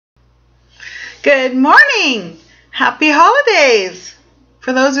Good morning! Happy holidays!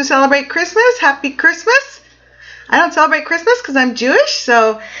 For those who celebrate Christmas, happy Christmas! I don't celebrate Christmas because I'm Jewish,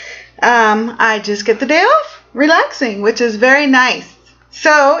 so I just get the day off, relaxing, which is very nice.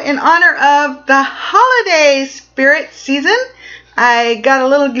 So, in honor of the holiday spirit season, I got a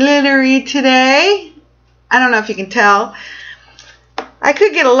little glittery today. I don't know if you can tell. I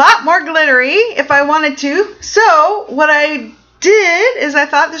could get a lot more glittery if I wanted to. So, what I did is I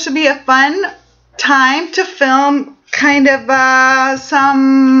thought this would be a fun time to film kind of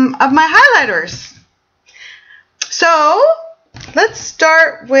some of my highlighters. So, let's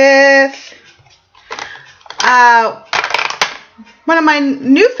start with one of my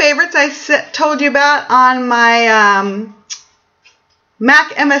new favorites I told you about on my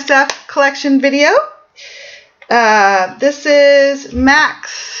MAC MSF collection video. This is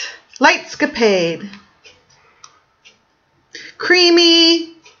MAC's Lightscapade.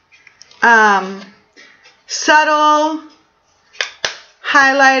 Creamy, subtle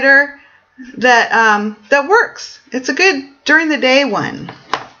highlighter that works. It's a good during the day one.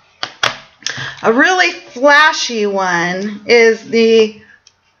 A really flashy one is the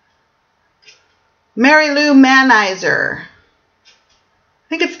Manizer. I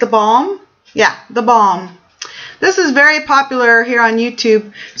think it's TheBalm. Yeah, TheBalm. This is very popular here on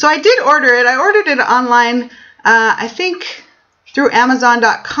YouTube. So I did order it. I ordered it online, I think through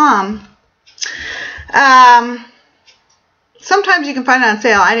Amazon.com. Sometimes you can find it on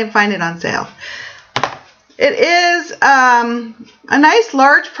sale. I didn't find it on sale. It is a nice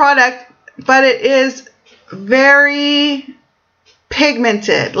large product, but it is very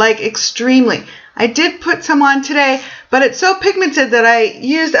pigmented, like extremely. I did put some on today, but it's so pigmented that I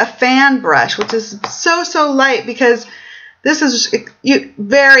used a fan brush, which is so light because this is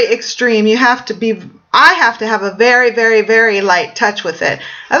very extreme. You have to be, I have to have a very light touch with it.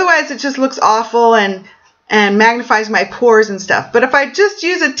 Otherwise, it just looks awful and magnifies my pores and stuff. But if I just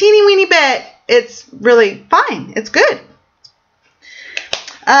use a teeny weeny bit, it's really fine. It's good.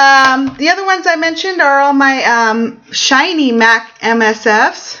 The other ones I mentioned are all my shiny MAC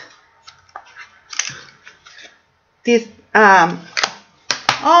MSFs. These, all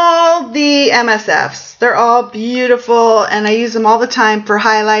the MSFs. They're all beautiful, and I use them all the time for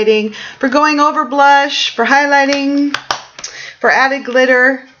highlighting, for going over blush, for highlighting, for added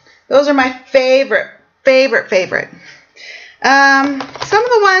glitter. Those are my favorite. Some of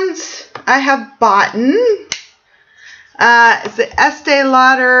the ones I have bought. It's the Estee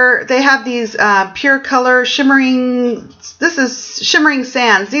Lauder. They have these pure color shimmering. This is shimmering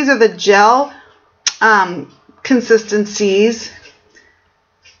sands. These are the gel consistencies.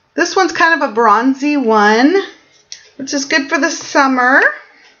 This one's kind of a bronzy one, which is good for the summer.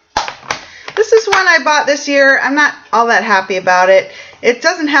 This is one I bought this year. I'm not all that happy about it. It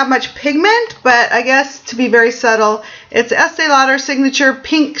doesn't have much pigment, but I guess to be very subtle, it's Estee Lauder Signature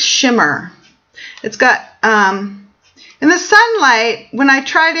Pink Shimmer. It's got, in the sunlight, when I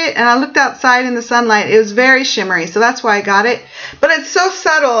tried it and I looked outside in the sunlight, it was very shimmery, so that's why I got it. But it's so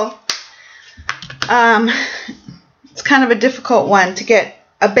subtle, it's kind of a difficult one to get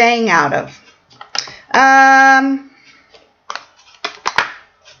a bang out of.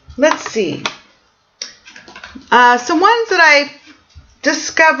 Let's see. Some ones that I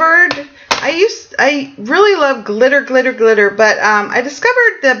discovered. I really love glitter, but I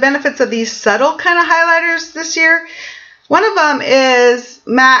discovered the benefits of these subtle kind of highlighters this year. One of them is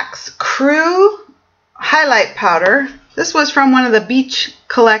MAC's Crew Highlight Powder. This was from one of the beach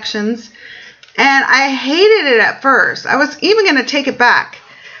collections, and I hated it at first. I was even going to take it back,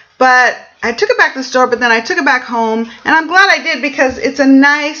 but I took it back to the store, but then I took it back home, and I'm glad I did because it's a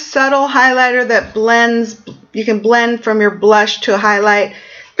nice subtle highlighter that blends. You can blend from your blush to a highlight.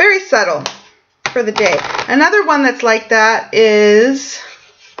 Very subtle for the day. Another one that's like that is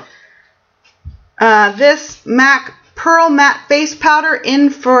this MAC Pearlmatte Face Powder, In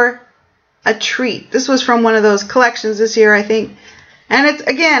for a Treat. This was from one of those collections this year, I think. And it's,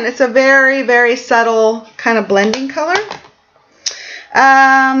 again, it's a very subtle kind of blending color.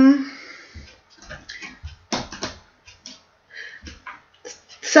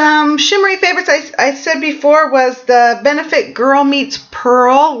 Some shimmery favorites I said before was the Benefit Girl Meets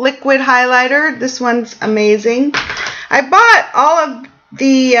Pearl Liquid Highlighter. This one's amazing. I bought all of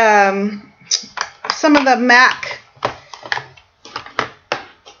the, some of the MAC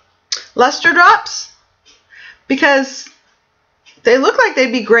Luster Drops because they look like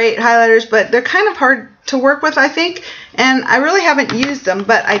they'd be great highlighters, but they're kind of hard to work with, I think. And I really haven't used them,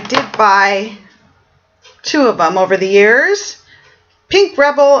 but I did buy 2 of them over the years. Pink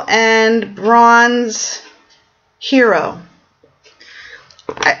Rebel and Bronze Hero.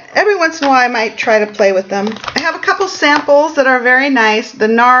 once in a while I might try to play with them. I have a couple samples that are very nice. The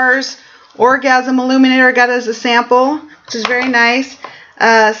Nars Orgasm Illuminator I got as a sample, which is very nice.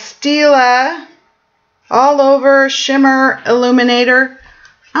 Stila All Over Shimmer Illuminator.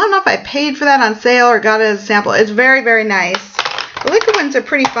 I don't know if I paid for that on sale or got it as a sample. It's very, very nice. The liquid ones are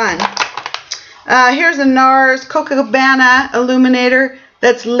pretty fun. Here's a Nars Cocabana Illuminator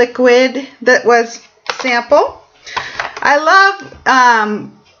that's liquid that was sample. I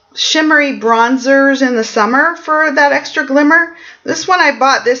love shimmery bronzers in the summer for that extra glimmer. This one I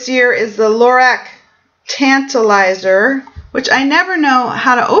bought this year is the Lorac TANtalizer, which I never know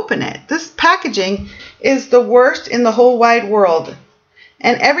how to open it. This packaging is the worst in the whole wide world.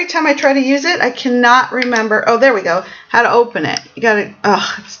 And every time I try to use it, I cannot remember, oh, there we go, how to open it. You gotta,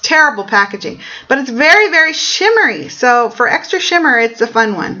 oh, it's terrible packaging. But it's very, very shimmery. So for extra shimmer, it's a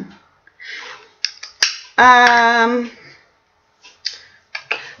fun one.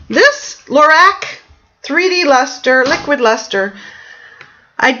 This Lorac 3D Lustre, Liquid Lustre,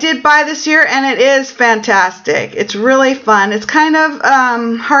 I did buy this year, and it is fantastic. It's really fun. It's kind of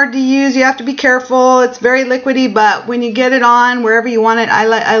hard to use. You have to be careful. It's very liquidy, but when you get it on wherever you want it,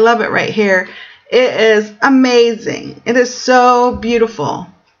 I love it right here. It is amazing. It is so beautiful.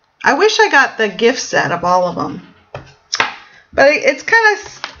 I wish I got the gift set of all of them. But it's kind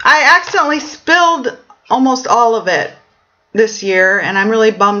of, I accidentally spilled almost all of it this year, and I'm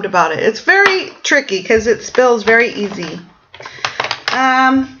really bummed about it. It's very tricky because it spills very easy.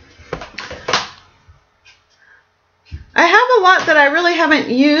 I have a lot that I really haven't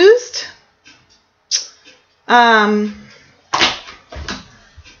used.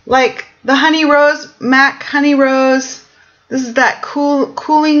 Like the Honey Rose, MAC Honey Rose. This is that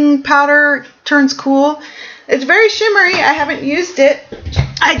cooling powder, turns cool. It's very shimmery. I haven't used it.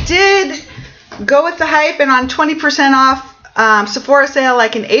 I did go with the hype, and on 20% off Sephora sale,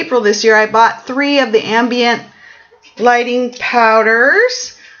 like in April this year, I bought 3 of the ambient lighting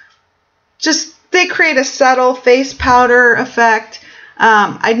powders. Just, they create a subtle face powder effect.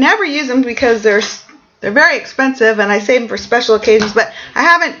 I never use them because they're very expensive, and I save them for special occasions, but I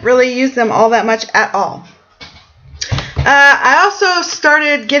haven't really used them all that much at all. I also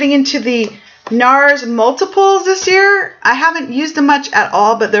started getting into the Nars multiples this year. I haven't used them much at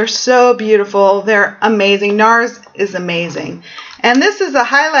all, but they're so beautiful. They're amazing. Nars is amazing. And this is a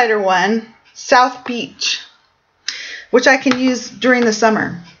highlighter one, South Beach, which I can use during the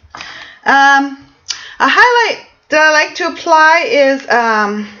summer. A highlight that I like to apply is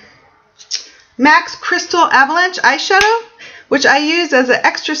MAC's Crystal Avalanche Eyeshadow, which I use as an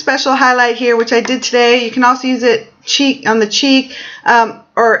extra special highlight here, which I did today. You can also use it on the cheek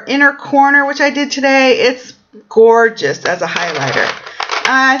or inner corner, which I did today. It's gorgeous as a highlighter.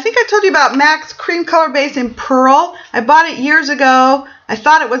 I think I told you about MAC's Cream Color Base in Pearl. I bought it years ago. I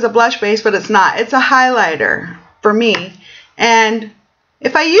thought it was a blush base, but it's not. It's a highlighter for me. And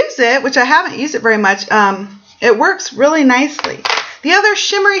if I use it, which I haven't used it very much, it works really nicely. The other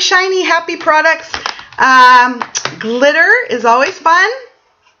shimmery, shiny, happy products, glitter is always fun.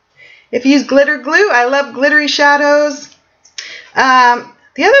 If you use glitter glue, I love glittery shadows.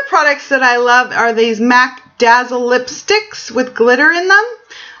 The other products that I love are these MAC Dazzle lipsticks with glitter in them.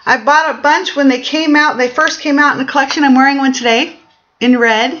 I bought a bunch when they came out. They first came out in the collection. I'm wearing one today in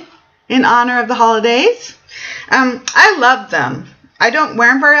red in honor of the holidays. I love them. I don't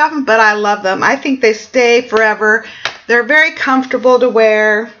wear them very often, but I love them. I think they stay forever. They're very comfortable to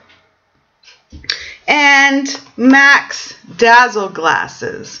wear. And MAC's Dazzle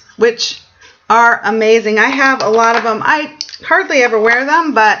glasses, which are amazing. I have a lot of them. I hardly ever wear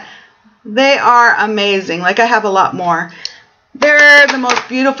them, but they are amazing. Like, I have a lot more. They're the most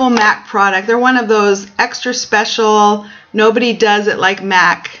beautiful MAC product. They're one of those extra special, nobody does it like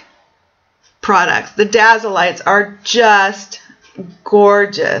MAC products. The Dazzle lights are just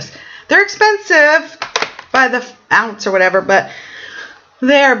gorgeous. They're expensive by the ounce or whatever, but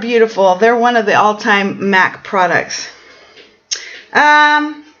they're beautiful. They're one of the all-time MAC products.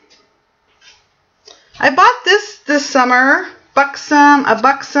 I bought this summer, a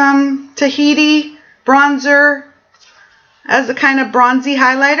Buxom Tahiti bronzer as a kind of bronzy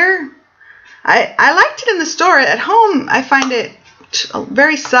highlighter. I liked it in the store. At home, I find it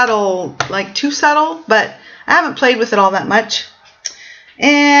very subtle, like too subtle, but I haven't played with it all that much.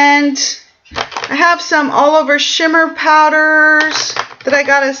 And I have some all over shimmer powders that I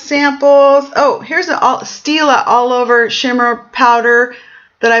got as samples. Oh, here's a Stila all over shimmer powder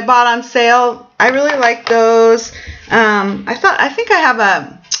that I bought on sale. I really like those. I think I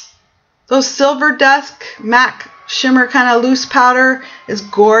have those Silver Dusk MAC shimmer kind of loose powder is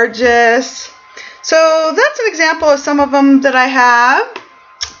gorgeous. So that's an example of some of them that I have.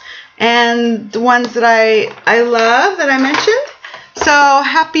 and the ones that I love that I mentioned. So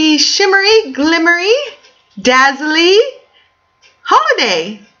happy shimmery, glimmery, dazzly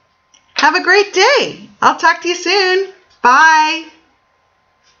holiday. Have a great day. I'll talk to you soon. Bye.